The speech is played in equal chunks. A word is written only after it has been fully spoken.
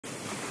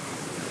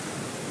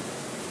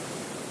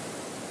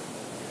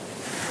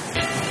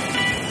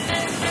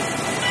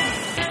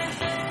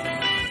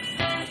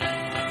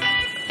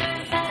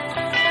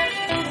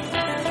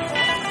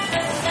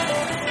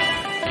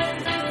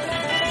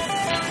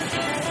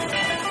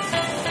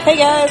Hey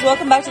guys,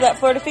 welcome back to That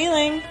Florida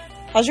Feeling.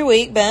 How's your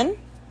week been?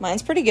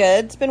 Mine's pretty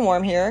good. It's been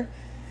warm here.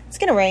 It's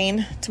going to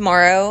rain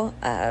tomorrow.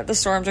 The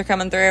storms are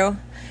coming through.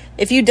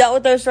 If you dealt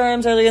with those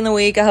storms earlier in the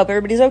week, I hope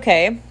everybody's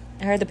okay.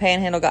 I heard the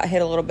Panhandle got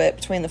hit a little bit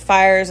between the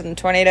fires and the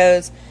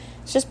tornadoes.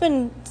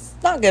 It's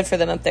not good for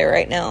them up there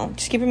right now.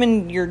 Just keep them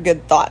in your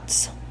good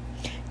thoughts.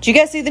 Did you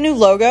guys see the new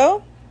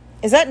logo?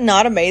 Is that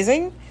not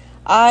amazing?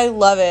 I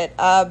love it.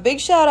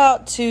 Big shout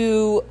out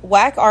to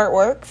Whack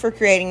Artwork for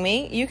creating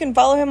me. You can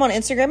follow him on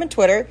Instagram and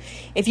Twitter.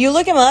 If you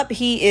look him up,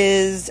 he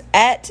is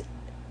at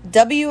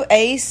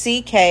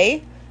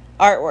WACK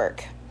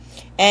Artwork.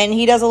 And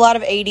he does a lot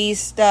of 80s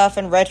stuff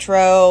and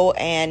retro,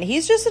 and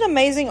he's just an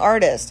amazing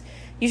artist.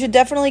 You should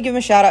definitely give him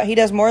a shout out. He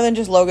does more than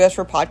just logos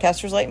for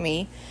podcasters like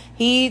me.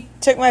 He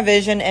took my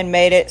vision and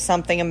made it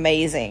something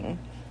amazing.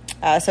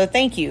 So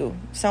thank you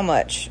so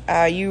much.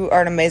 You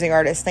are an amazing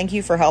artist. Thank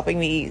you for helping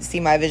me see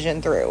my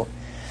vision through.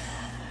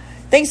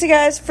 Thanks you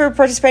guys for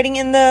participating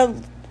in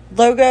the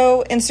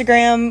logo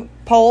Instagram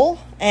poll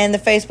and the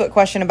Facebook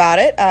question about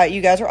it.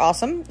 You guys are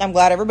awesome. I'm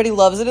glad everybody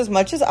loves it as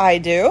much as I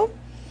do.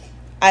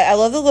 I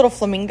love the little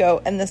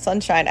flamingo and the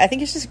sunshine. I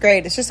think it's just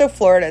great. It's just so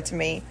Florida to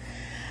me.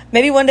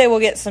 Maybe one day we'll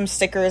get some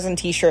stickers and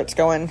t-shirts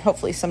going,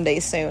 hopefully someday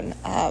soon.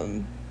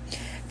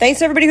 Thanks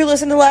to everybody who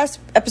listened to the last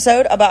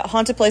episode about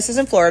haunted places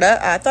in Florida.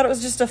 I thought it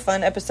was just a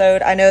fun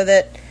episode. I know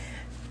that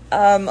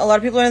a lot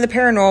of people are into the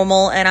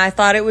paranormal, and I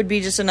thought it would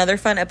be just another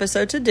fun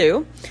episode to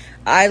do.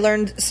 I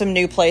learned some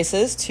new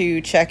places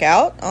to check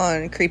out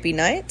on creepy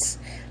nights.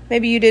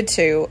 Maybe you did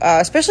too,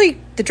 especially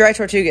the Dry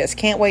Tortugas.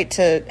 Can't wait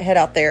to head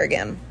out there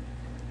again.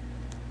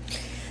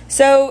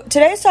 So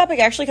today's topic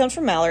actually comes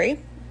from Mallory.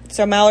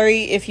 So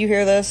Mallory, if you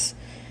hear this,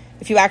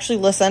 if you actually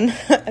listen,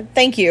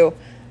 thank you.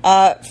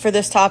 For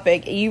this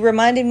topic. You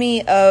reminded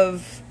me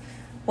of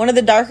one of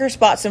the darker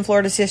spots in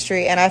Florida's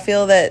history, and I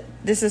feel that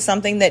this is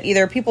something that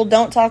either people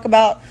don't talk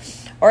about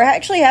or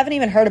actually haven't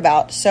even heard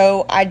about.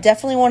 So I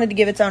definitely wanted to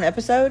give its own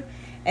episode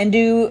and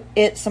do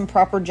it some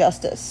proper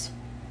justice.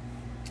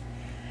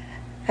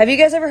 Have you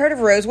guys ever heard of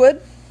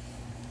Rosewood?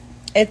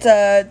 It's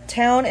a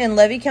town in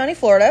Levy County,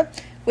 Florida,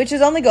 which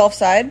is on the Gulf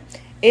side.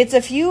 It's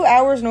a few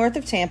hours north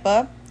of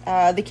Tampa.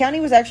 The county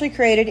was actually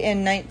created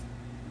in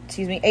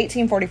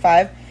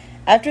 1845.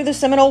 After the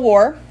Seminole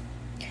War,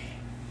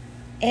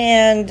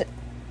 and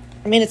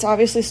I mean, it's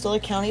obviously still a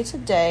county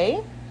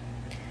today.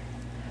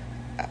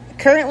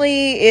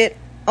 Currently, it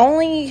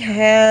only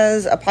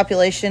has a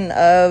population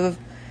of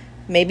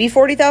maybe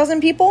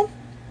 40,000 people.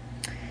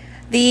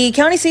 The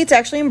county seat's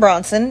actually in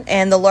Bronson,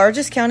 and the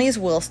largest county is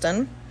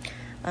Williston.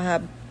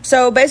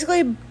 So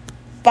basically,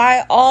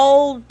 by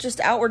all just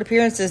outward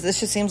appearances,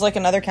 this just seems like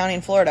another county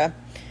in Florida.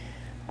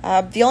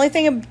 The only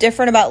thing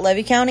different about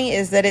Levy County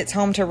is that it's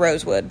home to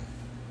Rosewood.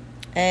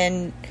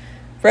 And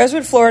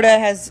Rosewood,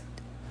 Florida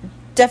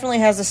definitely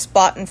has a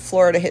spot in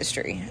Florida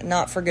history,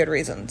 not for good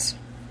reasons.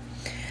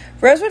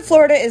 Rosewood,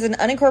 Florida is an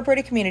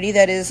unincorporated community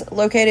that is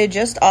located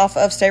just off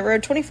of State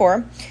Road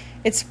 24.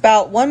 It's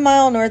about 1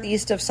 mile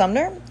northeast of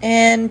Sumner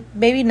and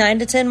maybe 9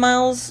 to 10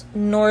 miles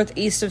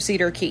northeast of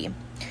Cedar Key.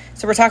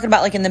 So we're talking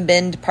about like in the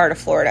Bend part of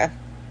Florida.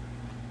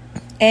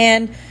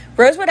 And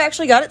Rosewood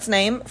actually got its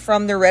name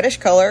from the reddish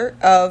color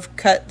of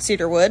cut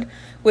cedar wood,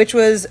 which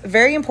was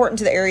very important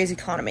to the area's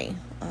economy.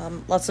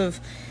 Lots of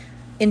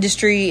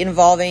industry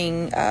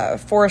involving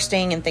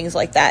foresting and things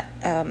like that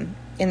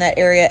in that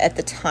area at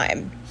the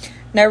time.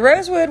 Now,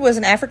 Rosewood was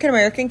an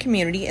African-American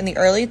community in the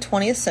early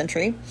 20th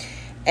century,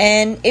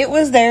 and it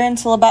was there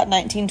until about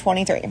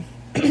 1923.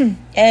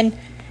 And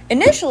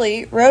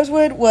initially,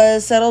 Rosewood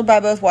was settled by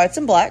both whites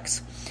and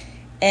blacks,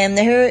 and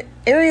the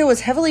area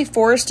was heavily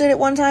forested at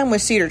one time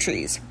with cedar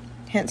trees,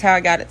 hence how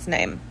it got its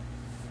name.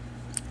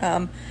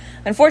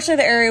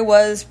 Unfortunately, the area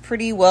was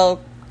pretty well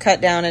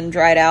cut down and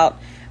dried out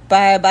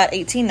by about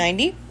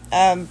 1890.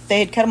 They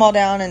had cut them all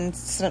down and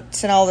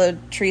sent all the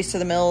trees to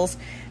the mills.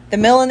 The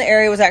mill in the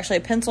area was actually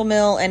a pencil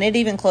mill, and it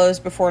even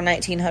closed before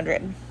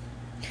 1900.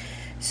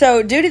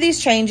 So due to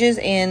these changes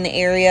in the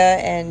area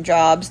and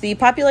jobs, the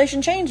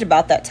population changed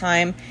about that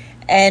time,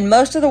 and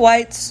most of the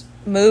whites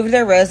moved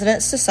their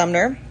residence to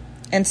Sumner.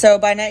 And so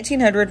by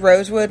 1900,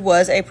 Rosewood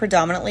was a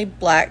predominantly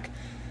black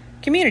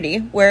community,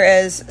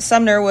 whereas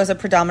Sumner was a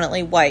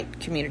predominantly white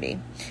community.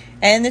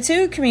 And the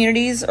two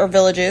communities or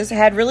villages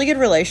had really good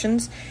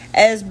relations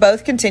as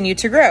both continued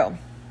to grow.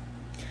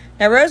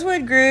 Now,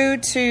 Rosewood grew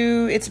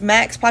to its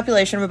max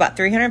population of about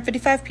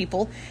 355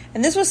 people,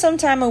 and this was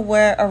sometime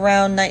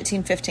around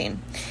 1915.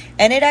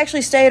 And it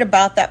actually stayed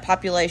about that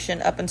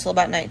population up until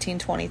about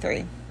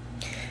 1923.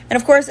 And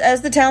of course,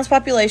 as the town's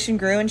population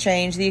grew and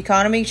changed, the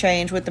economy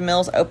changed with the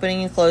mills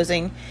opening and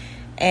closing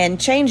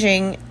and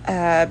changing,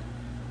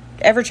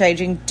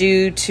 ever-changing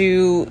due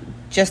to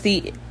just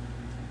the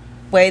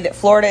way that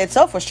Florida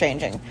itself was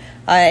changing.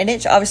 And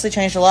it obviously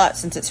changed a lot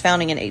since its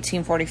founding in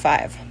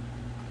 1845.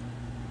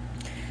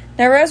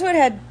 Now, Rosewood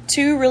had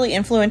two really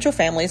influential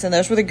families, and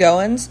those were the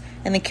Goins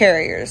and the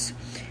Carriers.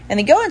 And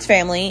the Goins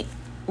family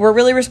were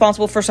really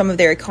responsible for some of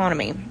their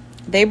economy.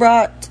 They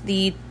brought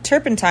the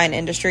turpentine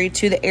industry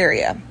to the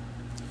area.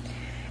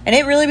 And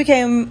it really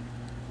became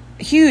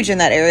huge in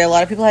that area. A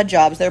lot of people had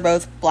jobs there,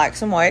 both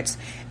blacks and whites.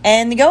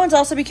 And the Goins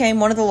also became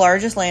one of the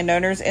largest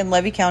landowners in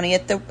Levy County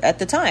at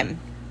the time,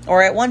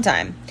 or at one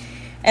time.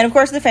 And of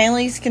course, the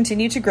families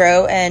continued to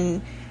grow,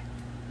 and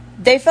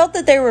they felt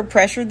that they were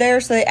pressured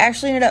there, so they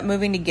actually ended up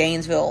moving to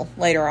Gainesville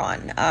later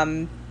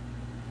on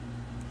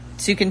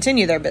to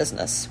continue their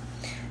business.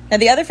 Now,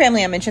 the other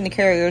family I mentioned, the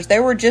Carriers, they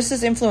were just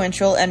as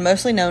influential and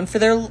mostly known for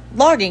their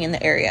logging in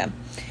the area.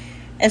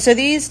 And so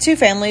these two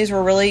families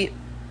were really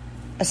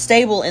a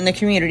staple in the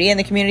community, and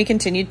the community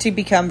continued to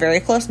become very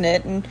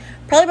close-knit. And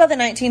probably by the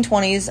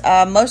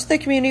 1920s, most of the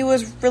community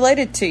was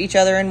related to each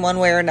other in one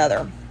way or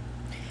another.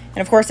 And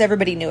of course,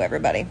 everybody knew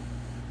everybody.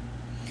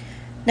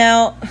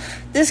 Now,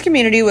 this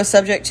community was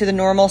subject to the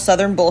normal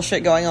Southern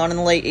bullshit going on in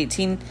the late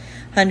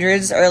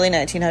 1800s, early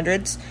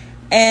 1900s.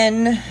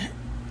 And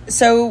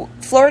so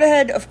Florida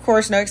had, of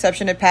course, no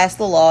exception, had passed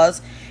the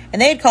laws, and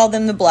they had called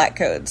them the Black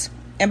Codes.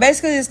 And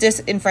basically this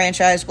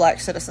disenfranchised black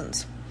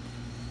citizens,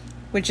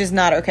 which is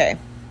not okay.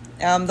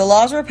 The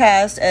laws were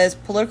passed as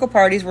political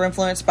parties were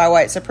influenced by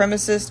white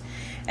supremacists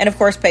and, of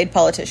course, paid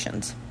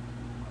politicians.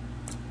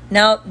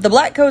 Now, the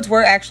Black Codes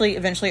were actually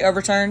eventually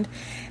overturned,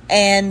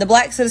 and the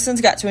black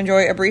citizens got to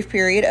enjoy a brief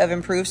period of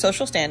improved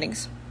social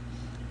standings,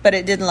 but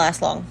it didn't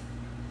last long.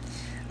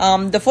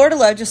 The Florida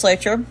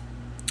legislature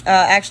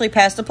actually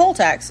passed a poll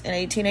tax in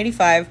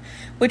 1885,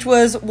 which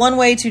was one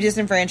way to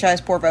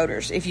disenfranchise poor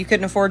voters. If you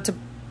couldn't afford to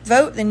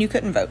vote, then you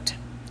couldn't vote,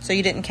 so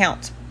you didn't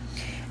count.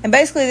 And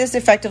basically this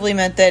effectively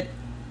meant that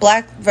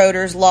black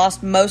voters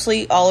lost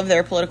mostly all of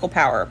their political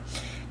power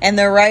and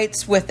their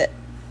rights with it.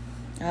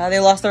 They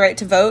lost the right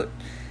to vote,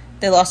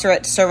 they lost the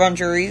right to serve on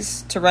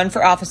juries, to run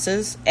for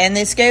offices, and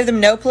this gave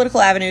them no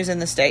political avenues in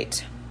the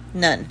state.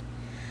 None.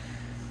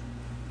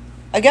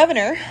 A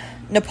governor,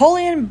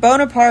 Napoleon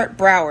Bonaparte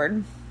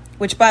Broward,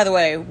 which, by the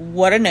way,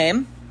 what a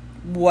name.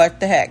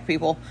 What the heck,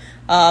 people.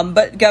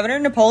 But Governor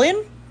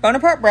Napoleon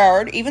Bonaparte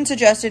Broward even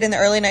suggested in the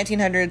early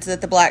 1900s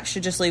that the blacks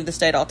should just leave the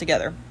state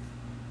altogether.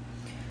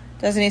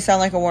 Doesn't he sound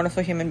like a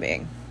wonderful human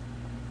being?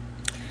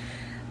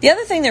 The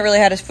other thing that really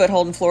had his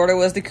foothold in Florida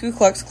was the Ku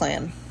Klux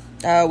Klan,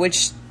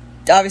 which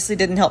obviously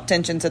didn't help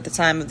tensions at the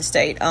time of the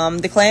state.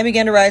 The Klan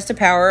began to rise to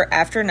power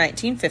after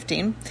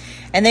 1915,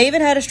 and they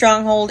even had a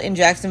stronghold in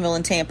Jacksonville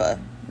and Tampa.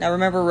 Now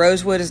remember,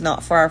 Rosewood is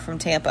not far from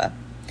Tampa.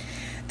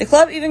 The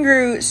club even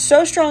grew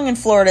so strong in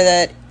Florida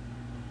that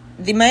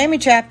the Miami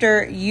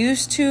chapter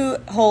used to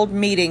hold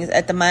meetings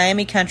at the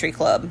Miami Country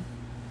Club.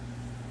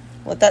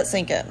 Let that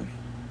sink in.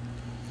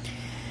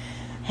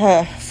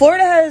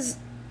 Florida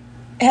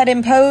had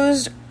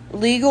imposed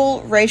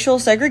legal racial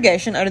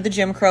segregation under the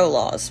Jim Crow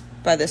laws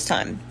by this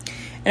time.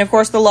 And of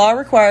course, the law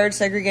required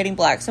segregating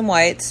blacks and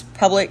whites,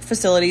 public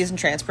facilities, and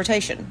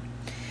transportation.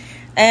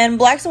 And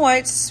blacks and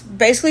whites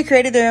basically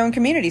created their own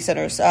community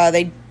centers.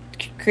 They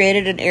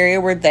created an area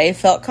where they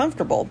felt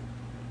comfortable.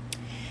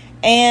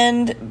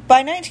 And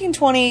by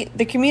 1920,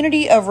 the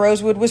community of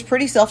Rosewood was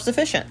pretty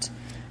self-sufficient.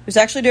 It was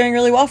actually doing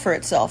really well for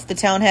itself. The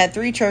town had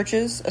 3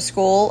 churches, a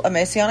school, a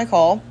Masonic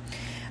hall,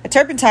 a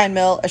turpentine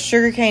mill, a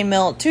sugarcane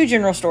mill, 2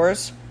 general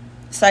stores.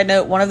 Side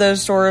note, one of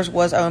those stores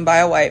was owned by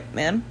a white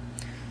man.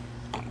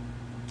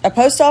 A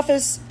post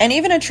office, and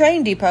even a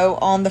train depot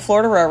on the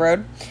Florida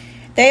Railroad.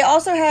 They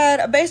also had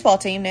a baseball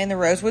team named the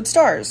Rosewood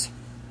Stars.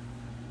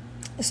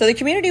 So the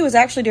community was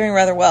actually doing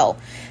rather well.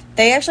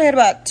 They actually had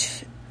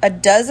about a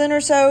dozen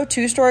or so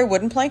 2-story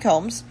wooden plank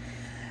homes,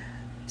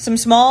 some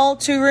small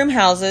 2-room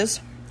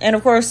houses, and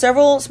of course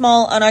several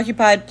small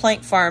unoccupied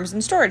plank farms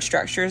and storage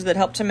structures that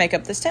helped to make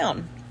up this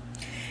town.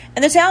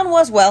 And the town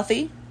was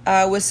wealthy,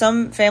 with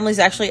some families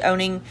actually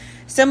owning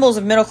symbols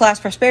of middle-class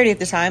prosperity at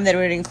the time that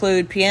would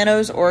include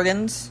pianos,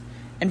 organs,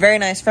 and very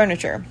nice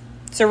furniture.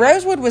 So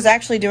Rosewood was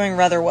actually doing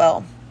rather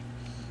well.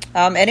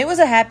 And it was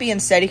a happy and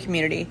steady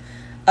community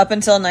up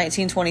until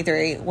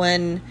 1923,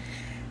 when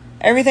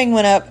everything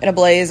went up in a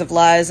blaze of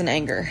lies and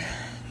anger.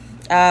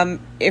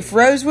 If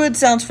Rosewood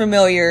sounds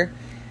familiar,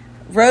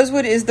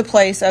 Rosewood is the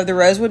place of the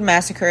Rosewood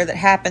Massacre that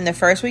happened the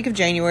first week of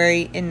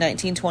January in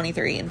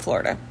 1923 in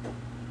Florida.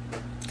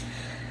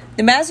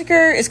 The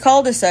massacre is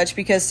called as such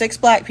because 6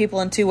 black people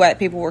and 2 white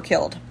people were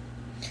killed.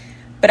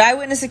 But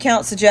eyewitness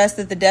accounts suggest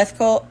that the death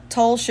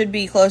toll should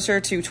be closer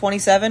to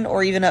 27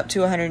 or even up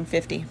to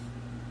 150.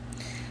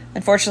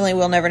 Unfortunately,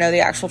 we'll never know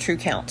the actual true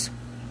count.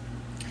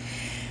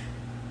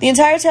 The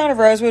entire town of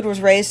Rosewood was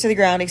razed to the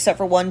ground except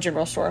for one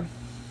general store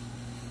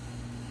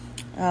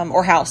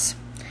or house.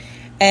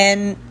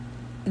 And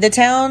the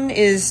town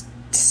is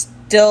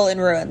still in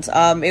ruins.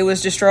 It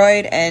was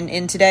destroyed, and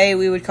in today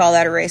we would call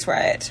that a race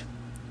riot.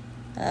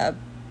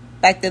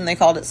 Back then they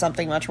called it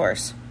something much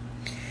worse.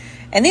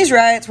 And these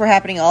riots were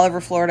happening all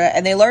over Florida,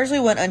 and they largely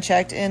went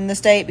unchecked in the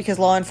state because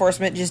law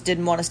enforcement just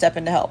didn't want to step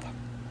in to help.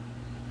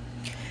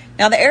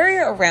 Now, the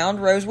area around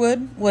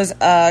Rosewood was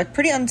a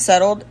pretty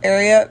unsettled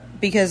area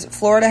because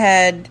Florida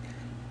had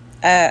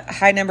a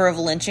high number of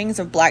lynchings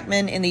of black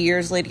men in the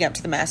years leading up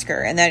to the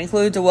massacre, and that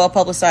includes a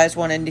well-publicized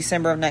one in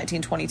December of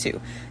 1922,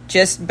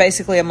 just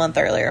basically a month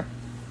earlier.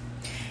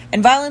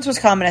 And violence was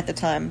common at the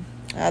time.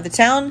 The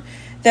town,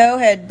 though,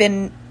 had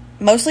been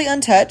mostly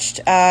untouched,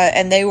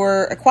 and they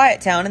were a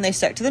quiet town, and they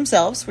stuck to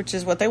themselves, which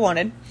is what they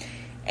wanted.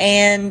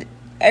 And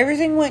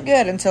everything went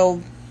good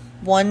until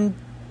one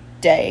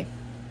day.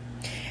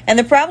 And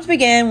the problems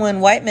began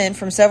when white men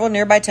from several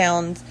nearby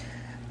towns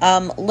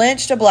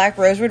lynched a black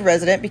Rosewood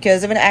resident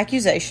because of an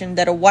accusation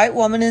that a white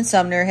woman in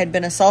Sumner had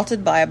been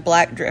assaulted by a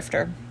black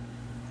drifter.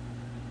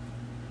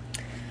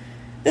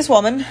 This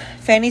woman,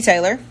 Fannie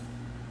Taylor,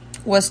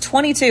 was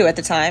 22 at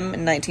the time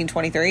in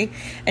 1923,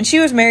 and she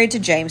was married to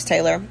James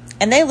Taylor,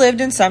 and they lived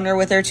in Sumner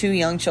with their 2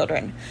 young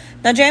children.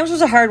 Now, James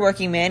was a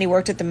hardworking man. He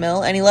worked at the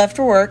mill, and he left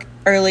for work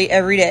early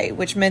every day,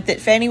 which meant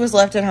that Fannie was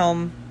left at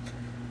home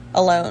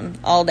alone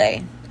all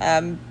day.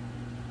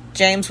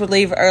 James would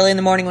leave early in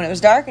the morning when it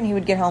was dark, and he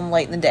would get home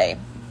late in the day.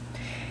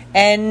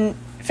 And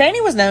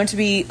Fannie was known to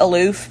be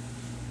aloof,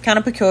 kind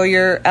of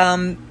peculiar,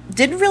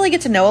 didn't really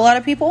get to know a lot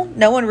of people.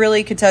 No one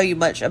really could tell you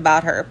much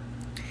about her.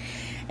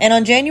 And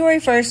on January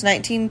 1st,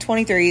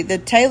 1923, the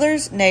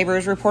Taylors'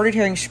 neighbors reported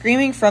hearing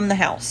screaming from the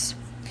house.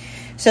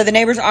 So the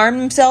neighbors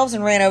armed themselves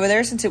and ran over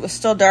there since it was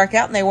still dark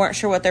out and they weren't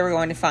sure what they were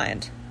going to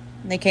find.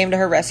 And they came to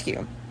her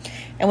rescue.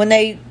 And when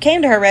they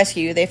came to her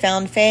rescue, they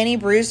found Fannie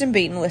bruised and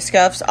beaten with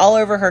scuffs all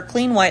over her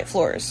clean white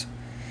floors.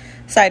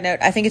 Side note,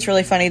 I think it's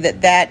really funny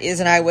that that is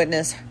an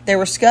eyewitness. There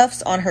were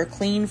scuffs on her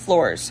clean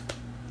floors.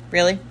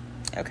 Really?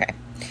 Okay.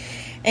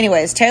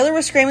 Anyways, Taylor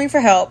was screaming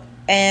for help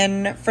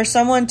and for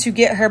someone to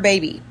get her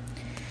baby.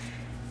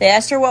 They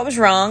asked her what was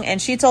wrong,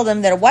 and she told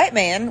them that a white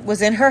man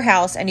was in her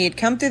house and he had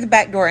come through the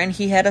back door and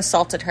he had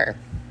assaulted her.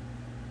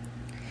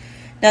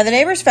 Now, the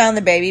neighbors found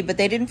the baby, but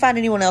they didn't find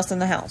anyone else in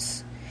the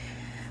house.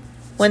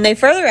 When they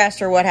further asked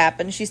her what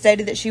happened, she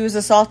stated that she was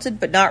assaulted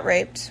but not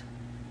raped.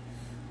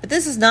 But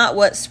this is not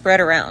what spread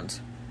around.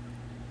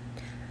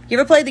 You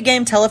ever played the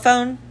game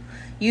telephone?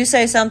 You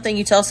say something,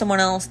 you tell someone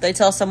else, they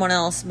tell someone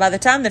else. By the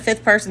time the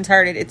 5th person's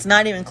heard it, it's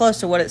not even close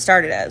to what it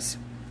started as.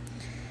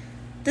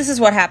 This is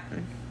what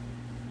happened.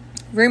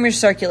 Rumors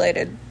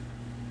circulated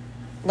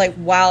like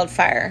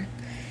wildfire,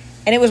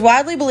 and it was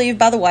widely believed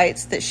by the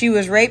whites that she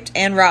was raped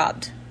and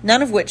robbed,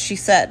 none of which she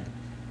said.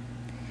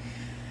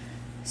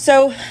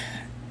 So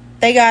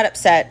they got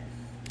upset.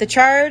 The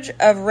charge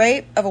of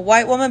rape of a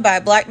white woman by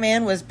a black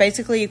man was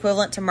basically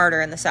equivalent to murder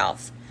in the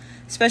South,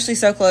 especially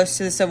so close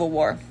to the Civil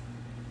War.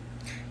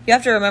 You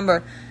have to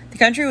remember, the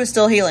country was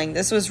still healing.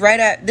 This was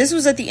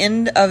at the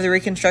end of the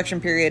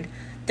Reconstruction period.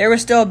 There were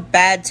still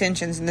bad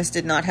tensions, and this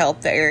did not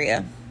help the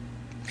area.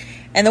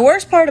 And the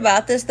worst part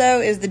about this,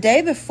 though, is the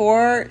day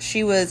before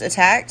she was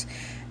attacked,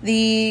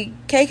 the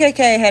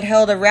KKK had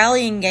held a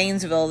rally in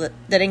Gainesville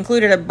that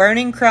included a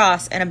burning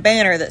cross and a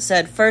banner that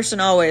said, "First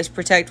and always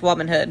protect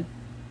womanhood."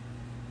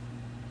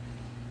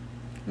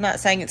 I'm not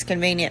saying it's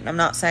convenient. I'm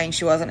not saying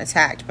she wasn't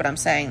attacked, but I'm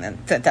saying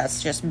that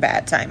that's just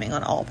bad timing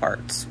on all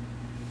parts.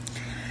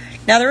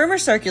 Now, the rumor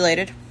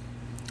circulated,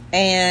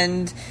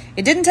 and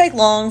it didn't take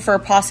long for a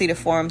posse to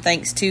form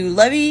thanks to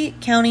Levy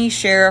County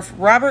Sheriff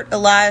Robert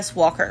Elias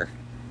Walker.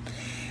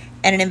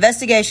 And an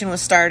investigation was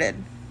started.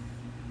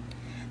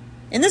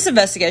 In this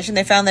investigation,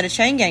 they found that a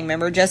chain gang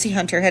member, Jesse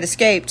Hunter, had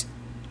escaped,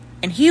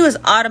 and he was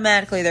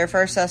automatically their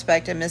first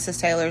suspect in Mrs.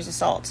 Taylor's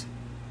assault.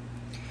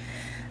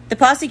 The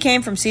posse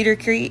came from Cedar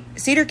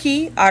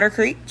Key, Otter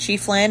Creek,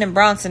 Chiefland, and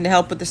Bronson to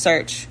help with the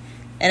search.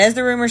 And as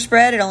the rumor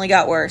spread, it only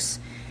got worse.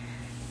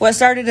 What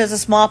started as a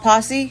small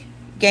posse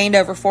gained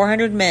over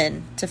 400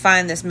 men to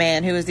find this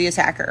man who was the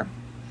attacker.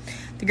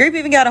 The group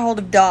even got a hold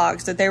of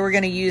dogs that they were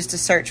going to use to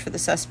search for the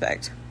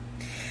suspect.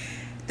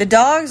 The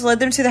dogs led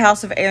them to the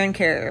house of Aaron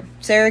Carrier,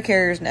 Sarah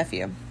Carrier's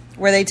nephew,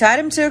 where they tied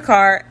him to a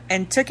car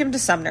and took him to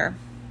Sumner.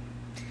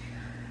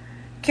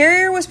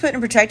 Carrier was put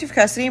in protective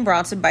custody in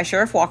Bronson by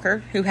Sheriff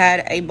Walker, who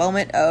had a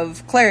moment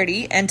of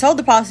clarity and told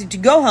the posse to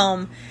go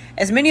home,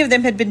 as many of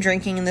them had been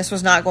drinking and this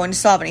was not going to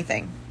solve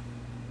anything.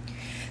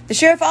 The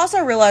sheriff also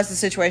realized the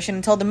situation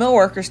and told the mill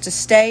workers to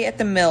stay at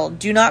the mill,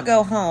 do not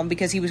go home,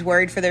 because he was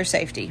worried for their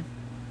safety.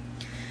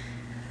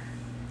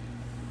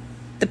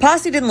 The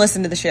posse didn't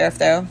listen to the sheriff,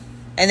 though,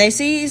 and they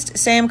seized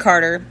Sam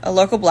Carter, a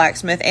local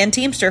blacksmith and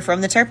teamster from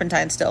the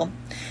Turpentine Still.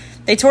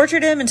 They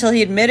tortured him until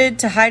he admitted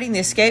to hiding the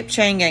escaped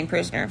chain gang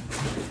prisoner.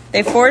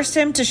 They forced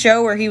him to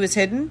show where he was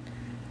hidden,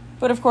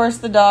 but of course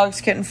the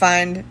dogs couldn't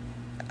find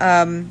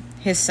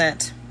his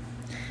scent.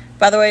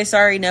 By the way,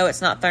 sorry, no,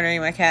 it's not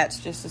thundering. My cats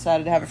just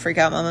decided to have a freak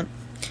out moment.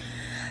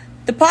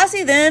 The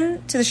posse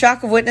then, to the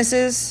shock of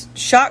witnesses,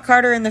 shot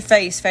Carter in the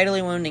face,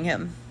 fatally wounding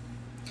him.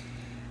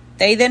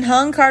 They then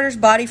hung Carter's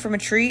body from a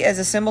tree as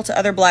a symbol to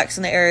other blacks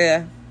in the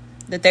area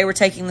that they were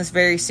taking this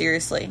very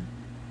seriously.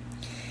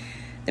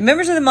 The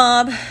members of the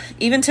mob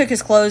even took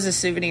his clothes as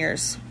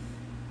souvenirs.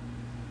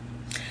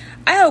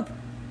 I hope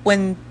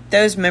when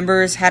those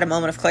members had a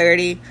moment of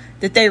clarity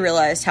that they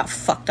realized how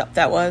fucked up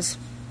that was.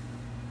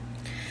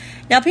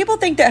 Now, people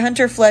think that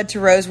Hunter fled to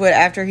Rosewood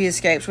after he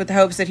escaped with the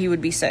hopes that he would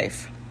be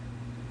safe.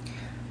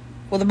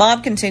 Well, the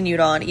mob continued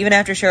on, even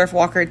after Sheriff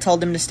Walker had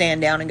told them to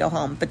stand down and go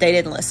home, but they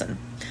didn't listen.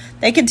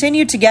 They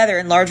continued to gather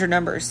in larger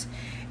numbers,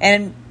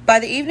 and by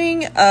the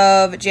evening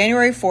of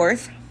January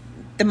 4th,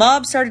 the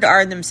mob started to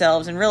arm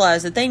themselves and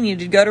realized that they needed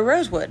to go to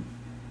Rosewood.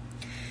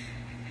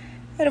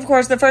 But of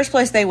course, the first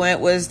place they went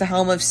was the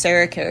home of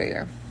Sarah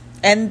Carrier.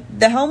 And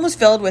the home was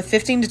filled with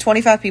 15 to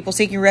 25 people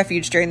seeking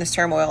refuge during this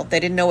turmoil. They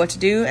didn't know what to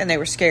do, and they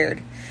were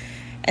scared.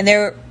 And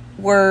there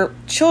were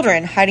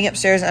children hiding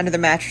upstairs under the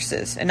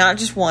mattresses, and not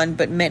just one,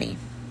 but many.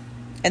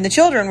 And the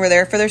children were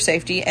there for their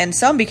safety, and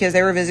some because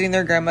they were visiting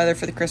their grandmother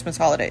for the Christmas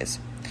holidays.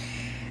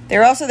 They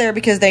were also there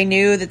because they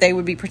knew that they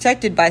would be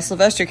protected by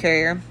Sylvester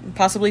Carrier, and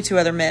possibly 2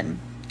 other men.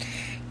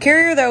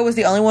 Carrier, though, was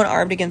the only one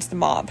armed against the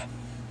mob.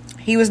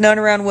 He was known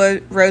around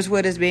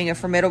Rosewood as being a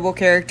formidable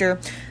character,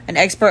 an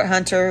expert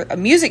hunter, a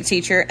music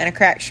teacher, and a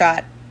crack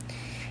shot.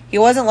 He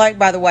wasn't liked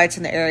by the whites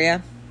in the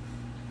area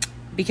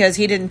because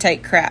he didn't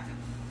take crap.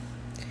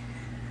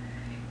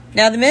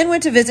 Now, the men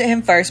went to visit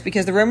him first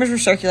because the rumors were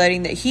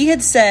circulating that he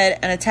had said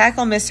an attack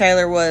on Miss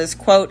Taylor was,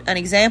 quote, an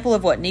example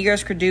of what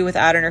Negroes could do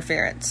without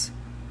interference.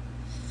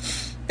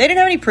 They didn't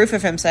have any proof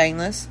of him saying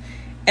this,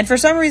 and for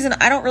some reason,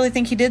 I don't really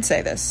think he did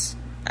say this.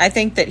 I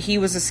think that he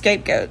was a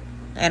scapegoat,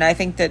 and I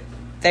think that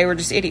they were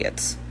just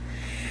idiots.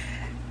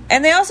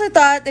 And they also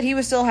thought that he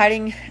was still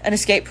hiding an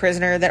escaped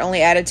prisoner that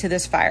only added to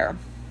this fire.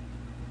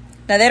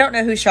 Now, they don't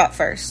know who shot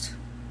first.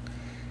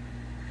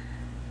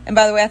 And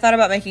by the way, I thought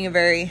about making a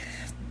very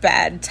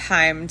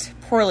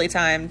poorly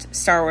timed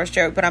Star Wars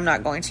joke, but I'm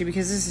not going to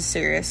because this is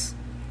serious.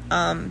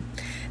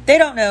 They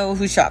don't know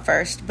who shot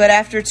first, but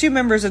after 2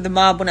 members of the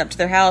mob went up to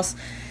their house,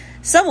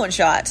 someone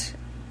shot,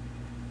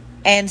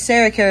 and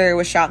Sarah Carrier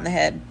was shot in the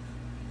head.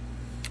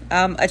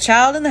 A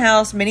child in the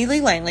house, Minnie Lee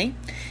Langley,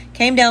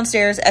 came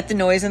downstairs at the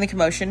noise and the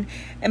commotion,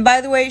 and by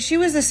the way, she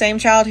was the same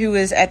child who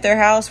was at their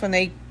house when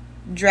they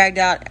dragged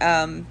out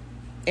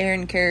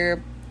Aaron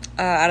Carrier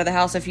out of the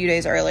house a few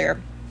days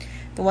earlier.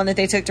 The one that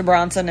they took to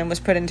Bronson and was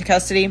put into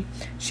custody.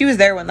 She was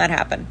there when that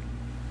happened.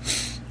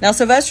 Now,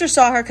 Sylvester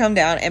saw her come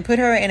down and put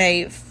her in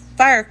a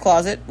fire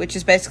closet, which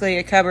is basically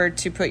a cupboard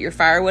to put your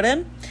firewood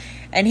in,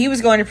 and he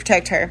was going to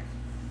protect her.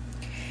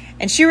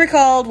 And she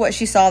recalled what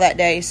she saw that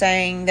day,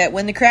 saying that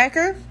when the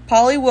cracker,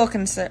 Polly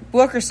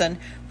Wilkerson,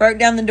 broke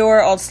down the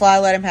door, old Sly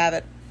let him have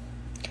it.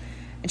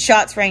 And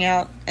shots rang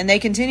out, and they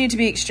continued to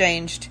be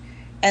exchanged,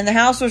 and the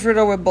house was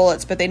riddled with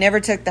bullets, but they never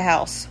took the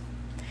house.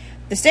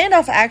 The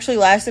standoff actually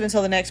lasted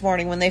until the next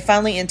morning when they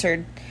finally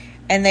entered,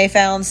 and they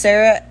found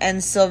Sarah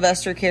and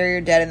Sylvester Carrier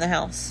dead in the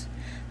house.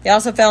 They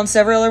also found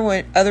several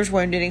others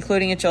wounded,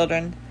 including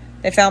children.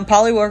 They found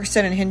Polly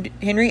Wilkerson and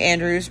Henry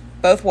Andrews,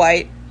 both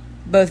white,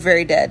 both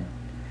very dead.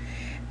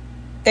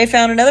 They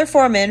found another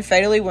 4 men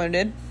fatally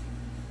wounded,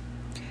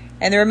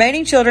 and the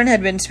remaining children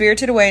had been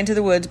spirited away into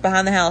the woods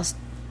behind the house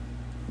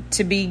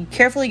to be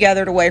carefully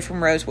gathered away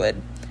from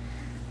Rosewood.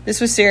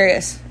 This was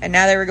serious, and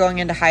now they were going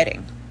into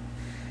hiding.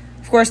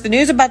 Of course, the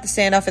news about the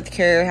standoff at the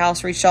Carrier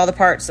house reached all the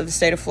parts of the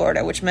state of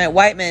Florida, which meant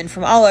white men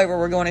from all over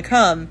were going to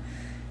come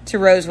to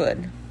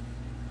Rosewood.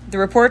 The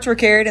reports were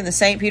carried in the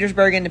St.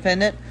 Petersburg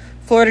Independent,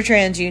 Florida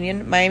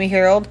TransUnion, Miami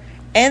Herald,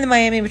 and the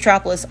Miami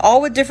Metropolis,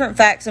 all with different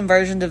facts and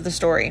versions of the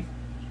story.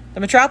 The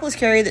Metropolis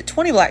carried that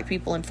 20 black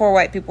people and 4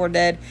 white people were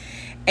dead,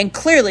 and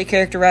clearly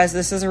characterized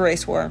this as a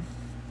race war.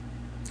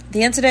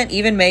 The incident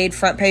even made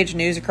front-page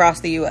news across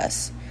the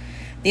U.S.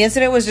 The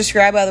incident was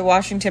described by the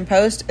Washington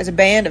Post as a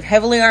band of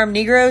heavily armed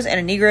Negroes and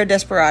a Negro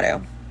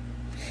desperado.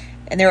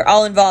 And they were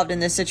all involved in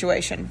this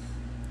situation.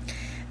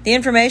 The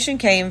information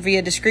came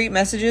via discreet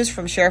messages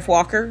from Sheriff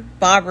Walker,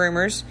 mob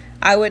rumors,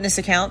 eyewitness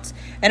accounts,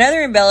 and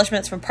other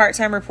embellishments from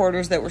part-time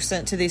reporters that were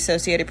sent to the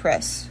Associated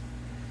Press.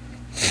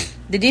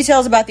 The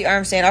details about the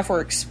armed standoff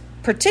were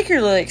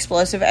particularly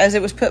explosive, as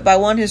it was put by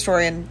one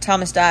historian,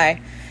 Thomas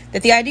Dye,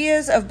 that the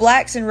ideas of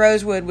blacks in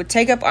Rosewood would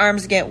take up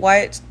arms against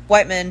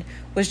white men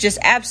was just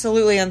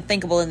absolutely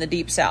unthinkable in the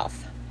Deep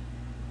South.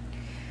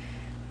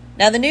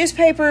 Now,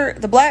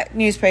 the black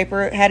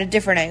newspaper, had a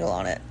different angle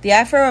on it. The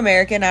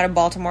Afro-American out of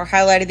Baltimore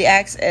highlighted the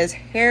acts as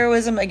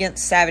heroism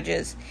against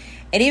savages.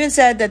 It even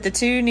said that the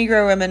 2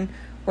 Negro women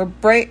were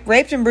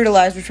raped and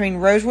brutalized between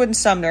Rosewood and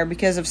Sumner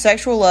because of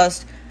sexual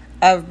lust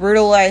of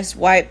brutalized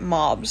white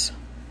mobs.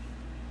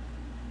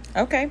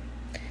 Okay.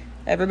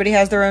 Everybody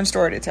has their own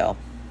story to tell.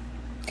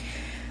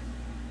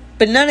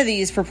 But none of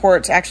these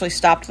reports actually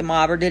stopped the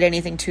mob or did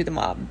anything to the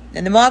mob.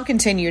 And the mob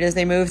continued as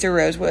they moved through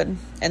Rosewood,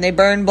 and they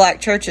burned black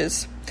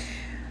churches.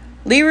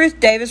 Lee Ruth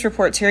Davis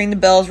reports hearing the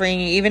bells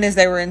ringing even as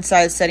they were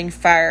inside setting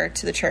fire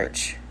to the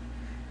church.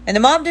 And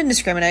the mob didn't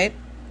discriminate.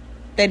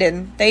 They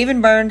didn't. They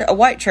even burned a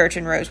white church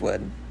in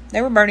Rosewood.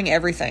 They were burning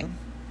everything.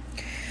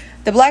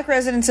 The black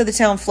residents of the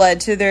town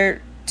fled to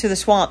the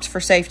swamps for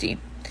safety.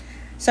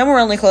 Some were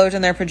only clothed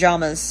in their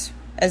pajamas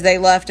as they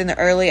left in the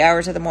early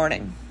hours of the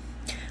morning.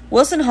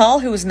 Wilson Hall,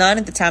 who was 9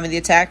 at the time of the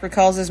attack,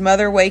 recalls his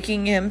mother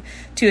waking him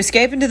to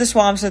escape into the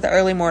swamps at the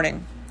early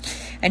morning,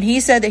 and he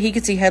said that he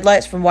could see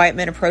headlights from white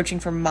men approaching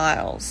for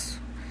miles.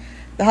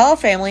 The Hall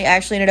family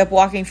actually ended up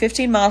walking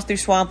 15 miles through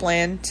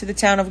swampland to the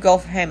town of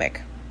Gulf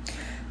Hammock.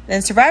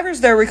 And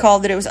survivors, though,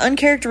 recalled that it was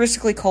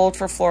uncharacteristically cold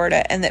for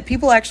Florida and that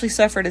people actually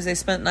suffered as they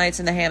spent nights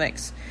in the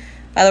hammocks.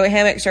 By the way,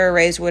 hammocks are a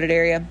raised wooded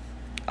area,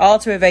 all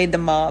to evade the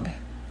mob.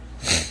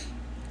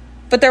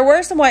 But there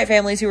were some white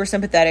families who were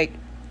sympathetic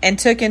and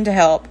took in to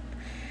help.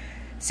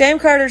 Sam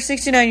Carter's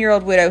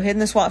 69-year-old widow hid in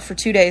the swamp for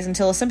 2 days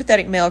until a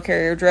sympathetic mail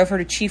carrier drove her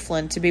to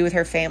Chiefland to be with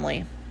her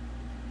family.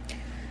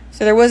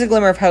 So there was a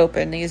glimmer of hope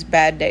in these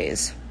bad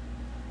days.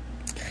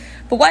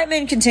 But white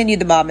men continued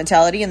the mob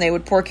mentality, and they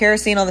would pour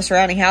kerosene on the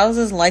surrounding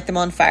houses and light them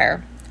on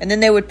fire. And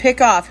then they would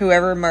pick off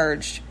whoever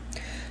emerged.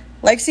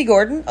 Lexi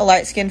Gordon, a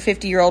light-skinned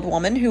 50-year-old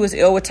woman who was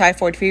ill with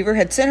typhoid fever,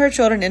 had sent her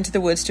children into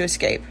the woods to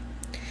escape.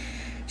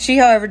 She,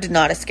 however, did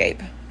not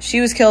escape. She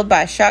was killed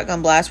by a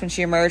shotgun blast when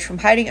she emerged from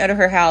hiding out of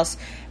her house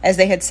as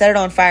they had set it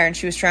on fire and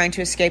she was trying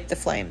to escape the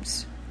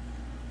flames.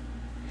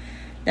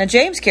 Now,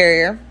 James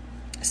Carrier,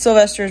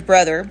 Sylvester's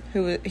brother,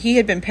 he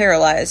had been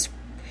paralyzed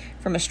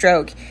from a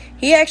stroke.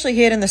 He actually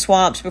hid in the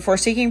swamps before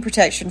seeking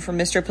protection from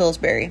Mr.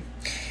 Pillsbury.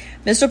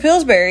 Mr.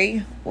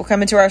 Pillsbury will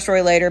come into our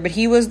story later, but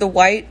he was the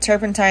white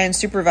turpentine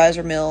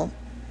supervisor mill.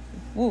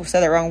 Ooh, said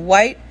that wrong.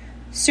 White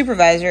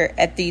supervisor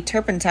at the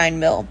turpentine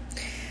mill.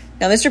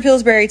 Now, Mr.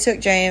 Pillsbury took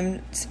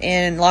James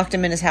and locked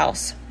him in his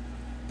house.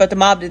 But the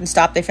mob didn't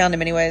stop. They found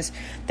him anyways.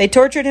 They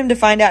tortured him to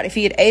find out if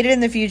he had aided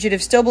in the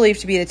fugitive, still believed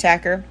to be the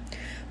attacker,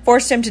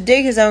 forced him to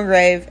dig his own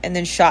grave, and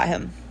then shot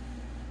him.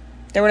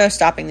 There were no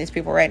stopping these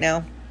people right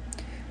now.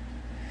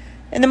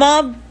 And the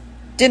mob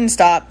didn't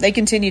stop. They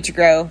continued to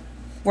grow.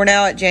 We're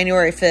now at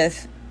January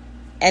 5th,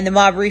 and the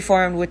mob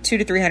reformed with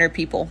 200 to 300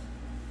 people.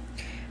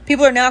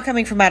 People are now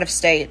coming from out of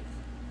state.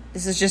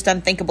 This is just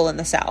unthinkable in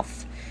the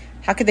South.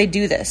 How could they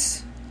do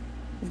this?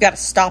 We've got to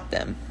stop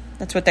them.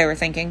 That's what they were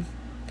thinking.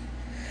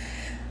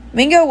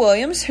 Mingo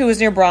Williams, who was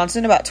near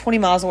Bronson, about 20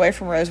 miles away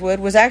from Rosewood,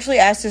 was actually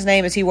asked his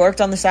name as he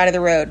worked on the side of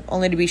the road,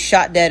 only to be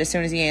shot dead as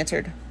soon as he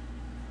answered.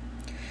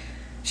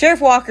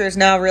 Sheriff Walker is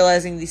now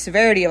realizing the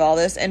severity of all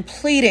this and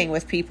pleading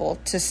with people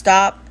to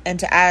stop and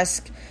to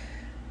ask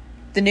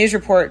the news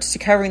reports to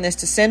covering this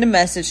to send a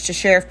message to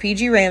Sheriff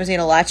P.G. Ramsey in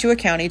Alachua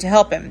County to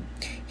help him.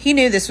 He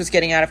knew this was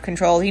getting out of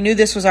control. He knew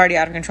this was already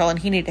out of control and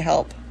he needed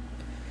help.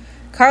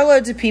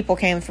 Carloads of people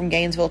came from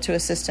Gainesville to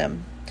assist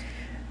him.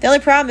 The only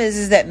problem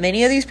is that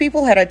many of these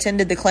people had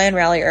attended the Klan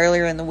rally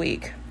earlier in the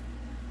week.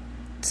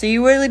 So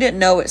you really didn't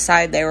know what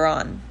side they were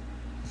on.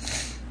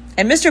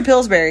 And Mr.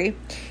 Pillsbury,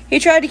 he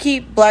tried to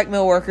keep black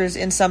mill workers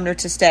in Sumner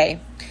to stay.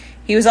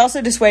 He was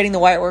also dissuading the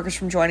white workers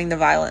from joining the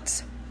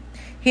violence.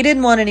 He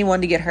didn't want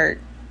anyone to get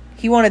hurt.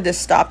 He wanted this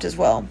stopped as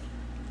well.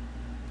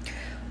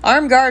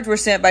 Armed guards were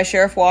sent by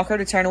Sheriff Walker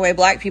to turn away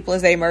black people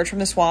as they emerged from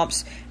the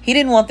swamps. He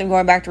didn't want them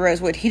going back to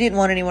Rosewood. He didn't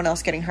want anyone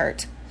else getting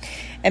hurt.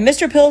 And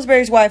Mr.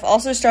 Pillsbury's wife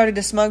also started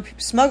to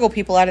smuggle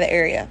people out of the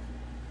area.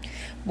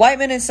 White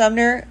men in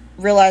Sumner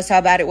realized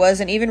how bad it was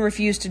and even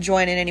refused to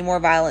join in any more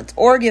violence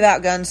or give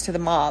out guns to the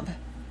mob.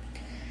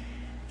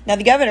 Now,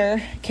 the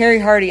governor, Kerry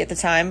Hardy at the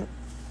time,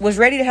 was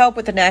ready to help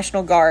with the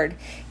National Guard.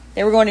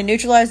 They were going to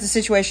neutralize the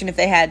situation if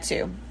they had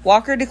to.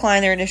 Walker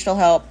declined their initial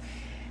help,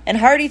 and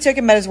Hardy took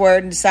him at his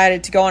word and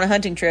decided to go on a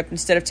hunting trip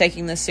instead of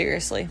taking this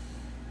seriously.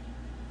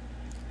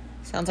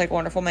 Sounds like a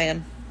wonderful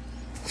man.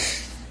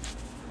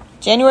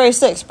 January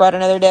 6th brought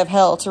another day of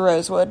hell to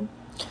Rosewood,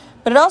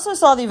 but it also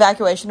saw the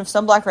evacuation of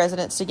some black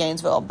residents to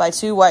Gainesville by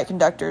two white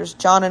conductors,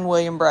 John and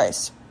William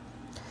Bryce.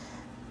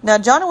 Now,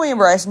 John and William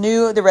Bryce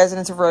knew the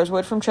residents of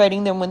Rosewood from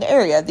trading them in the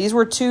area. These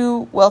were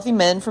two wealthy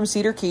men from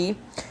Cedar Key.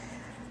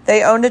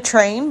 They owned a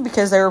train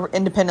because they were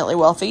independently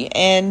wealthy,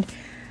 and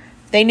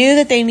they knew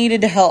that they needed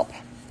to help.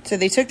 So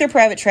they took their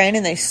private train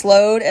and they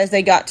slowed as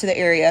they got to the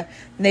area.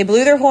 And they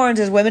blew their horns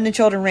as women and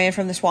children ran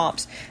from the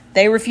swamps.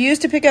 They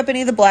refused to pick up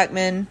any of the black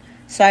men,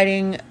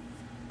 citing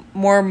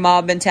more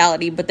mob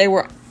mentality, but they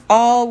were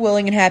all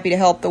willing and happy to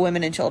help the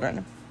women and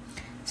children.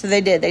 So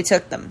they did. They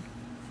took them.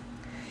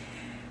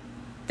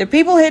 The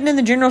people hidden in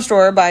the general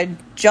store by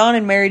John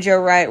and Mary Jo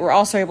Wright were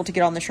also able to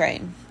get on the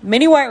train.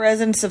 Many white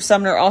residents of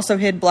Sumner also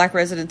hid black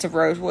residents of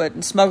Rosewood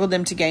and smuggled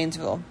them to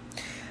Gainesville.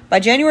 By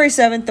January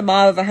 7th, the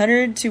mob of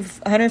 100 to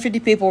 150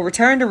 people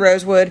returned to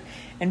Rosewood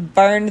and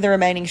burned the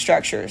remaining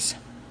structures.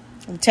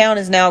 The town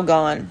is now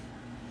gone.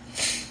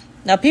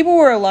 Now, people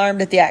were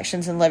alarmed at the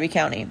actions in Levy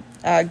County.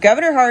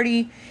 Governor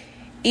Hardy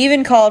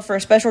even called for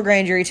a special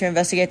grand jury to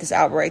investigate this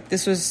outbreak.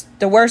 This was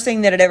the worst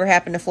thing that had ever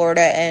happened to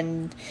Florida,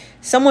 and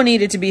someone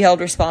needed to be held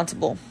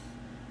responsible.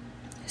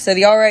 So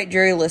the all-right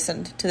jury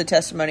listened to the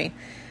testimony,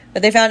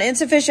 but they found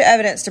insufficient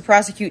evidence to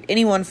prosecute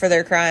anyone for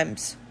their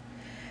crimes.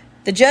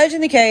 The judge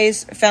in the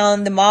case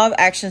found the mob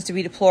actions to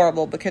be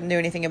deplorable, but couldn't do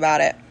anything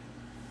about it.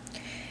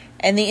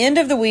 And the end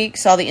of the week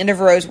saw the end of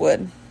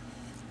Rosewood,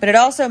 but it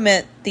also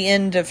meant the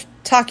end of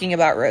talking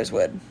about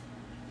Rosewood.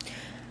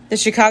 The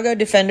Chicago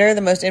Defender,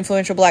 the most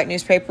influential black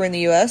newspaper in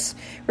the U.S.,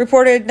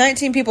 reported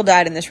 19 people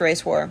died in this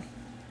race war.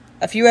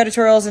 A few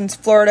editorials in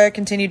Florida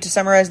continued to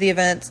summarize the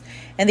events,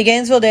 and the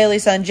Gainesville Daily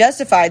Sun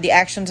justified the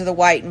actions of the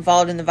white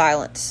involved in the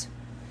violence.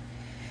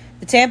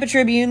 The Tampa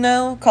Tribune,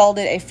 though, called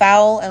it a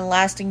foul and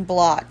lasting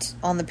blot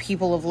on the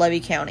people of Levy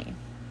County.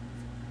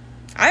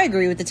 I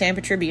agree with the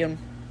Tampa Tribune.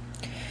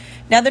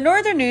 Now, the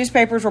northern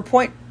newspapers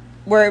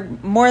were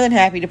more than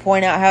happy to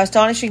point out how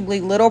astonishingly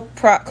little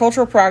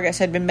cultural progress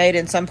had been made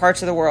in some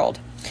parts of the world,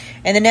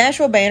 and the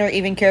Nashville Banner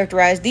even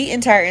characterized the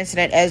entire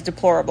incident as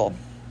deplorable.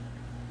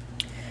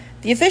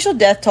 The official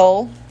death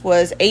toll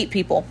was 8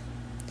 people,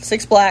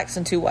 6 blacks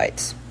and 2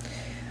 whites.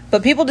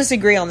 But people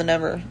disagree on the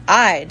number.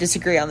 I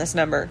disagree on this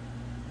number.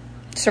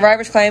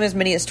 Survivors claim as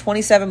many as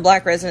 27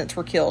 black residents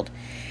were killed.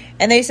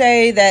 And they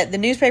say that the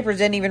newspapers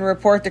didn't even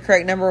report the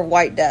correct number of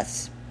white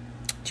deaths.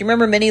 Do you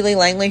remember Minnie Lee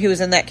Langley, who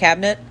was in that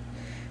cabinet?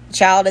 The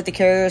child at the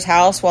carrier's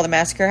house while the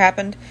massacre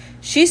happened?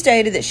 She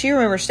stated that she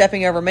remembers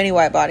stepping over many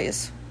white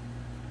bodies.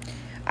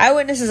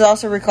 Eyewitnesses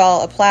also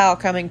recall a plow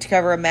coming to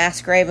cover a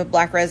mass grave of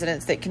black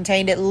residents that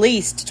contained at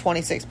least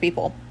 26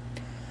 people.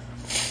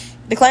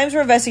 The claims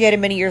were investigated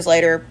many years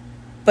later,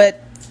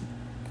 but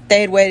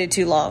they had waited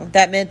too long.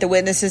 That meant the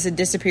witnesses had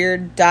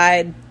disappeared,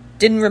 died,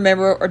 didn't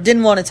remember, or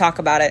didn't want to talk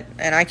about it,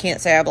 and I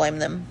can't say I blame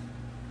them.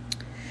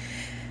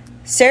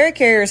 Sarah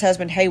Carrier's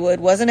husband, Haywood,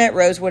 wasn't at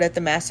Rosewood at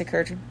the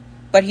massacre,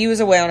 but he was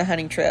away on a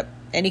hunting trip,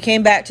 and he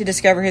came back to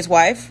discover his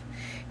wife,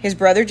 his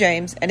brother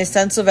James, and his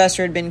son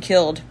Sylvester had been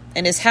killed,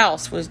 and his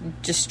house was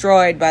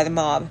destroyed by the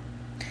mob.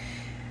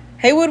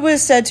 Haywood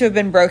was said to have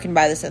been broken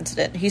by this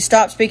incident. He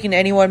stopped speaking to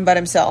anyone but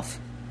himself.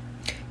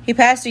 He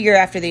passed a year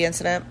after the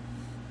incident.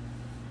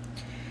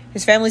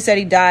 His family said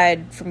he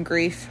died from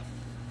grief.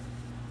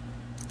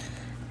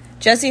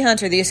 Jesse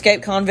Hunter, the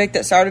escaped convict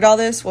that started all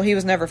this, well, he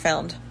was never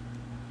found.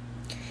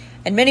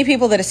 And many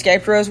people that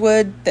escaped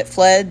Rosewood, that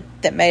fled,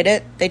 that made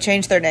it, they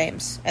changed their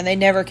names, and they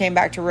never came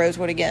back to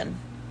Rosewood again.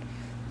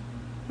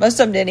 Most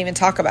of them didn't even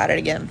talk about it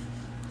again.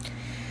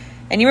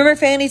 And you remember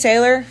Fannie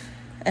Taylor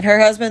and her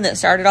husband that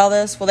started all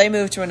this? Well, they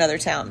moved to another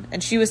town,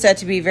 and she was said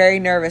to be very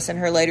nervous in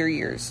her later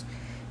years.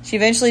 She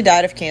eventually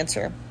died of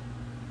cancer.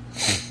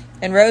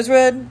 And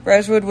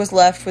Rosewood was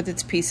left with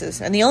its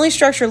pieces, and the only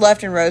structure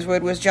left in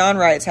Rosewood was John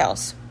Wright's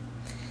house.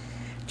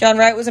 John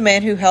Wright was a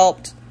man who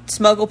helped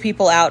smuggle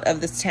people out of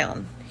this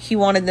town. He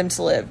wanted them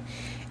to live.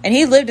 And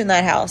he lived in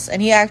that house,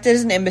 and he acted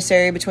as an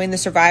emissary between the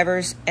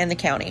survivors and the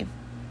county.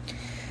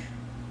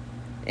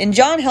 And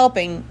John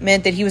helping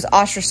meant that he was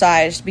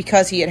ostracized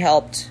because he had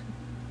helped.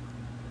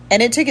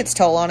 And it took its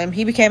toll on him.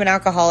 He became an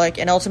alcoholic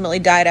and ultimately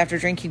died after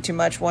drinking too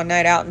much one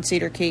night out in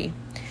Cedar Key.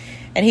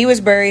 And he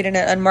was buried in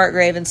an unmarked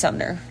grave in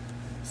Sumner.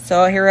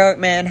 So a heroic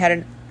man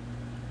had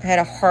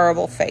a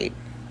horrible fate.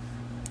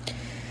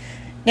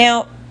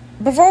 Now,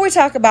 before we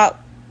talk about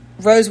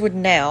Rosewood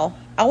now,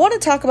 I want to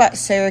talk about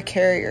Sarah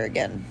Carrier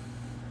again.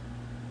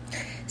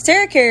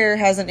 Sarah Carrier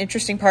has an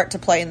interesting part to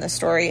play in this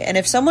story, and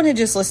if someone had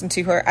just listened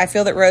to her, I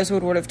feel that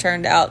Rosewood would have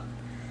turned out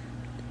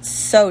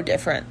so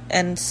different,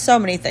 and so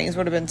many things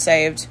would have been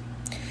saved.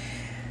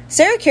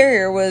 Sarah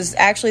Carrier was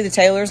actually the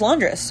Taylor's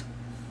laundress.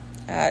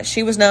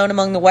 She was known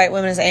among the white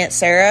women as Aunt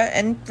Sarah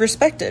and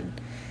respected.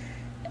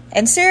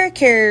 And Sarah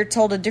Carrier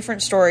told a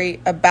different story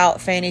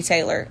about Fannie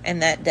Taylor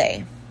and that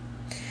day.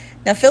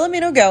 Now,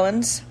 Philomena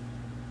Goins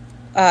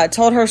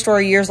told her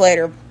story years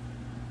later,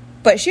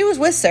 but she was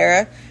with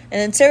Sarah, and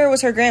then Sarah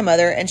was her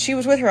grandmother, and she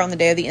was with her on the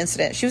day of the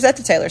incident. She was at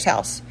the Taylor's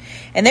house,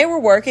 and they were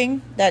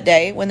working that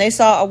day when they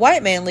saw a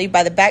white man leave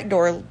by the back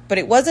door, but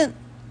it wasn't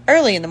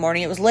early in the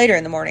morning, it was later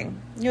in the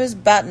morning. It was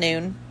about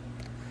noon.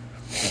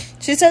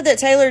 She said that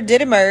Taylor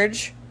did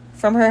emerge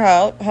from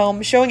her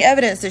home, showing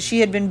evidence that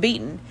she had been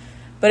beaten,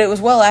 but it was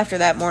well after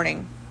that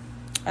morning.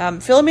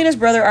 Philomena's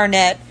brother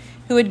Arnett,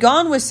 who had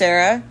gone with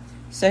Sarah,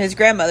 so his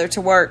grandmother,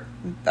 to work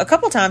a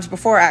couple times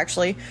before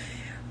actually,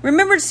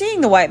 remembered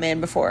seeing the white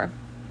man before.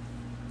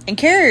 And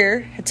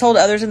Carrier had told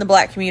others in the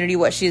black community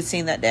what she had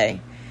seen that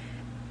day.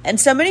 And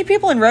so many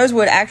people in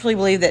Rosewood actually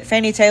believe that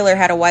Fannie Taylor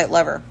had a white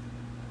lover.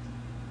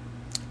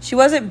 She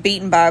wasn't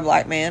beaten by a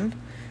black man.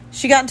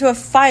 She got into a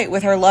fight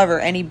with her lover,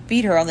 and he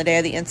beat her on the day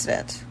of the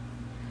incident.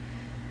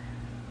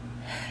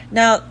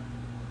 Now,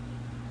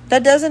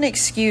 that doesn't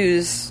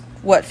excuse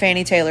what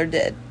Fannie Taylor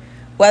did.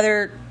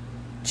 Whether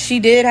she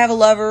did have a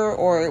lover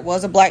or it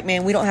was a black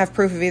man, we don't have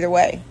proof of either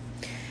way.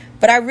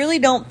 But I really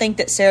don't think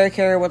that Sarah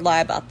Carrier would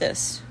lie about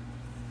this.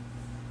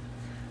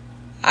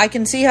 I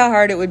can see how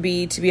hard it would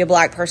be to be a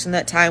black person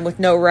that time with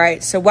no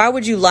rights, so why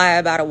would you lie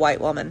about a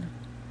white woman?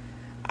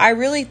 I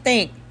really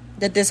think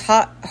that this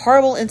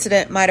horrible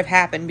incident might have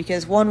happened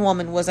because one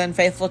woman was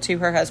unfaithful to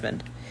her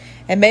husband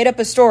and made up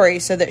a story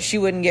so that she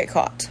wouldn't get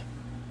caught.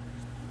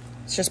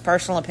 It's just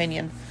personal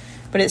opinion,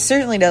 but it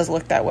certainly does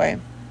look that way.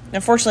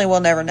 Unfortunately,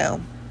 we'll never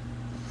know.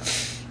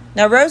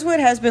 Now,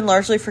 Rosewood has been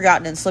largely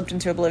forgotten and slipped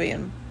into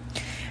oblivion.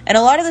 And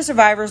a lot of the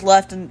survivors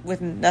left with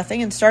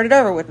nothing and started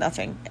over with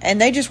nothing. And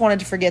they just wanted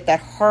to forget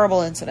that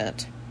horrible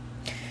incident.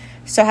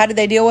 So how did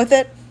they deal with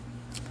it?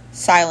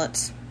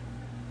 Silence.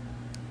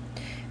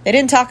 They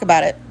didn't talk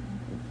about it.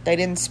 They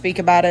didn't speak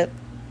about it.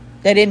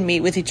 They didn't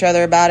meet with each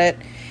other about it.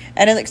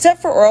 And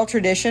except for oral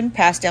tradition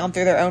passed down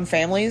through their own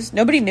families,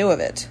 nobody knew of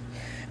it.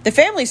 The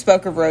family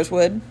spoke of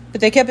Rosewood,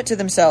 but they kept it to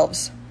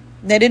themselves.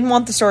 They didn't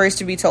want the stories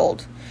to be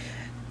told.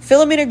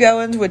 Philomena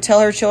Goins would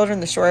tell her children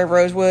the story of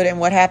Rosewood and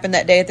what happened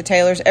that day at the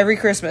Taylors every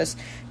Christmas,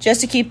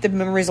 just to keep the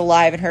memories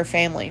alive in her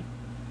family.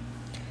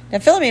 Now,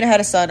 Philomena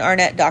had a son,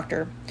 Arnett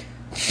Doctor,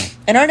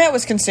 and Arnett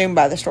was consumed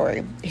by the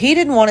story. He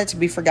didn't want it to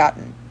be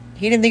forgotten.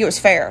 He didn't think it was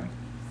fair.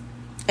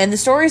 And the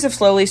stories have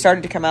slowly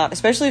started to come out,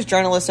 especially as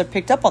journalists have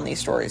picked up on these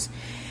stories.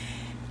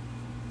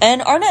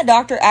 And Arnett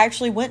Doctor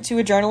actually went to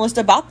a journalist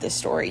about this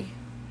story.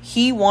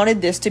 He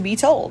wanted this to be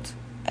told.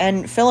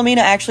 And Philomena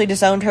actually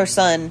disowned her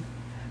son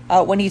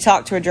when he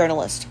talked to a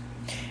journalist.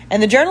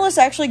 And the journalist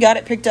actually got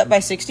it picked up by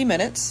 60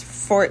 Minutes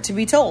for it to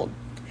be told.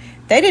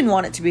 They didn't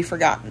want it to be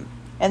forgotten.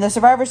 And the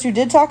survivors who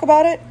did talk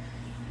about it,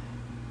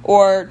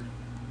 or,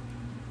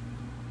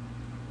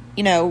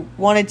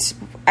 wanted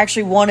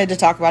to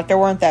talk about it, there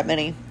weren't that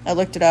many. I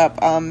looked it up.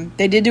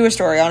 They did do a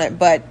story on it,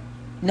 but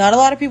not a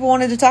lot of people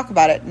wanted to talk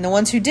about it. And the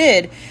ones who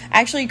did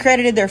actually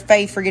credited their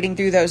faith for getting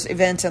through those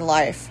events in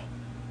life.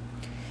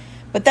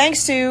 But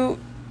thanks to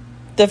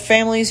the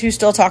families who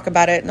still talk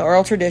about it and the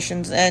oral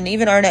traditions, and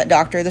even Arnett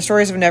Doctor, the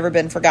stories have never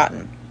been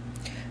forgotten.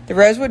 The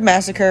Rosewood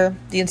Massacre,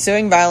 the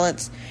ensuing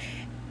violence,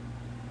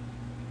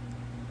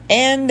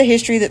 and the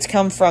history that's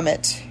come from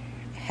it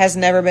has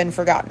never been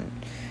forgotten.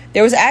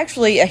 There was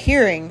actually a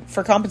hearing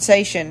for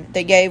compensation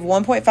that gave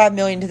 $1.5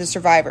 million to the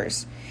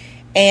survivors.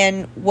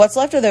 And what's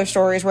left of those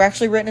stories were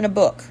actually written in a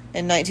book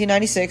in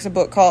 1996, a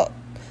book called,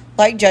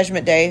 like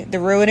Judgment Day, The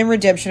Ruin and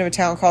Redemption of a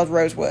Town Called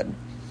Rosewood.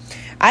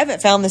 I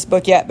haven't found this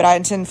book yet, but I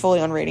intend fully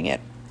on reading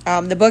it.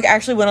 The book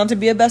actually went on to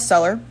be a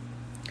bestseller.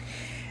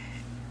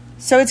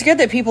 So it's good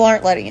that people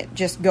aren't letting it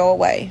just go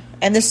away.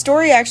 And this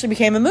story actually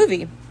became a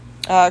movie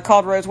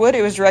called Rosewood.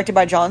 It was directed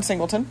by John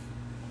Singleton.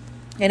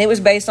 And it was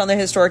based on the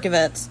historic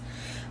events.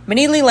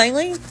 Manili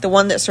Langley, the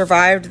one that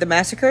survived the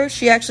massacre,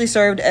 she actually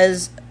served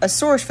as a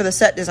source for the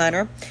set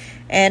designer.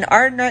 And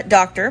Arnett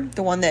Doctor,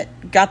 the one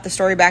that got the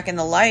story back in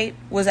the light,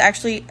 was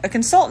actually a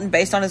consultant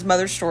based on his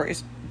mother's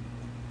stories.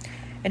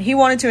 And he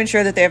wanted to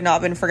ensure that they have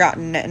not been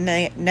forgotten, and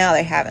now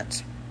they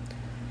haven't.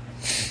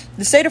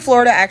 The state of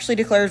Florida actually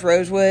declares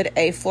Rosewood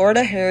a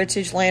Florida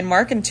Heritage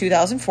Landmark in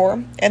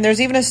 2004, and there's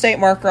even a state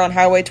marker on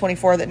Highway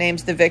 24 that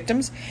names the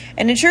victims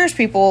and ensures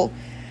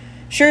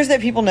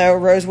that people know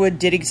Rosewood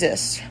did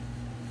exist.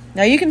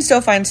 Now, you can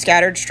still find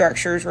scattered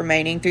structures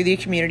remaining through the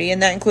community,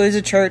 and that includes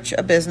a church,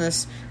 a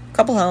business, a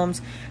couple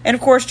homes, and of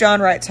course, John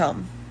Wright's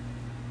home.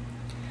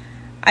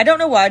 I don't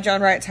know why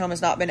John Wright's home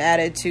has not been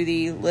added to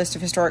the list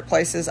of historic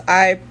places.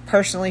 I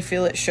personally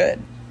feel it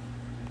should.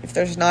 If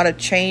there's not a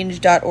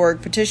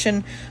change.org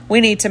petition,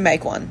 we need to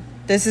make one.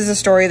 This is a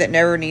story that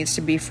never needs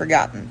to be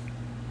forgotten.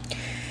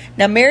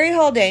 Now, Mary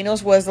Hall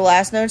Daniels was the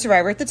last known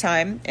survivor at the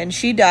time, and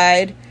she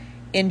died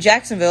in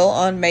Jacksonville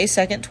on May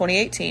 2nd,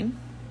 2018.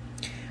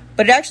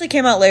 But it actually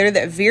came out later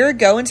that Vera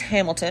Goins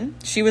Hamilton,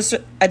 she was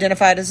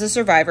identified as a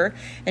survivor,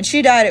 and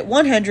she died at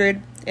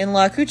 100 in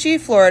La Cucci,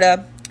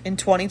 Florida in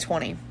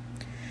 2020.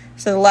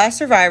 So the last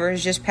survivor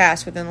has just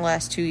passed within the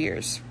last 2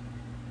 years.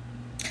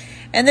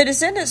 And the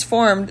descendants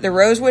formed the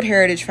Rosewood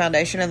Heritage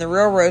Foundation and the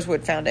Real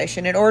Rosewood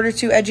Foundation in order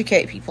to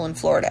educate people in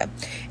Florida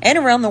and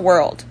around the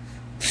world.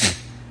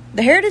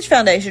 The Heritage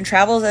Foundation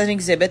travels as an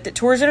exhibit that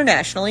tours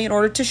internationally in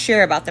order to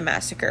share about the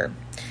massacre.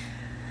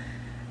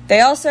 They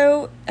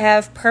also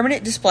have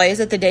permanent displays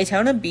at the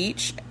Daytona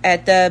Beach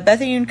at the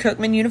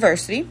Bethune-Cookman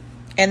University.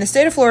 And the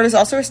state of Florida has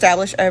also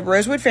established a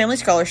Rosewood Family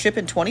Scholarship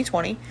in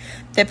 2020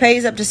 that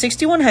pays up to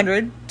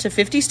 $6,100 to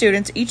 50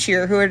 students each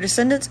year who are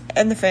descendants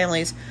and the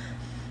families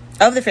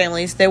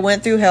that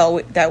went through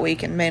hell that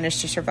week and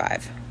managed to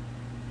survive.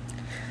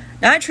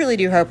 Now, I truly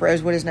do hope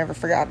Rosewood is never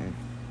forgotten.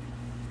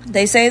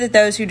 They say that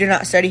those who do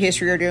not study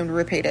history are doomed to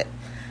repeat it.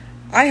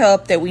 I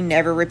hope that we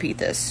never repeat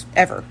this,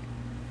 ever.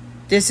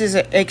 This is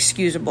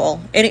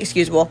inexcusable,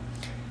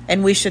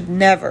 and we should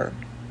never,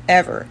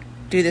 ever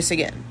do this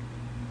again.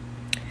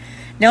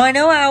 Now, I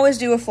know I always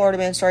do a Florida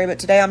man story, but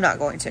today I'm not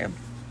going to.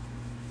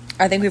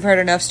 I think we've heard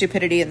enough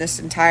stupidity in this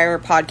entire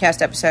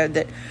podcast episode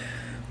that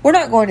we're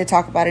not going to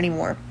talk about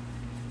anymore.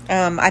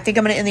 I think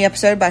I'm going to end the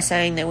episode by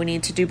saying that we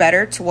need to do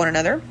better to one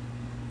another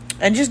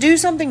and just do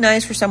something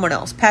nice for someone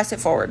else. Pass it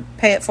forward.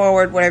 Pay it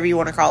forward, whatever you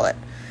want to call it.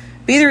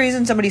 Be the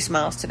reason somebody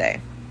smiles today.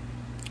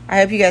 I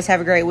hope you guys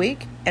have a great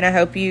week, and I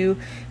hope you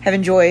have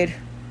enjoyed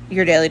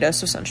your daily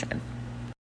dose of sunshine.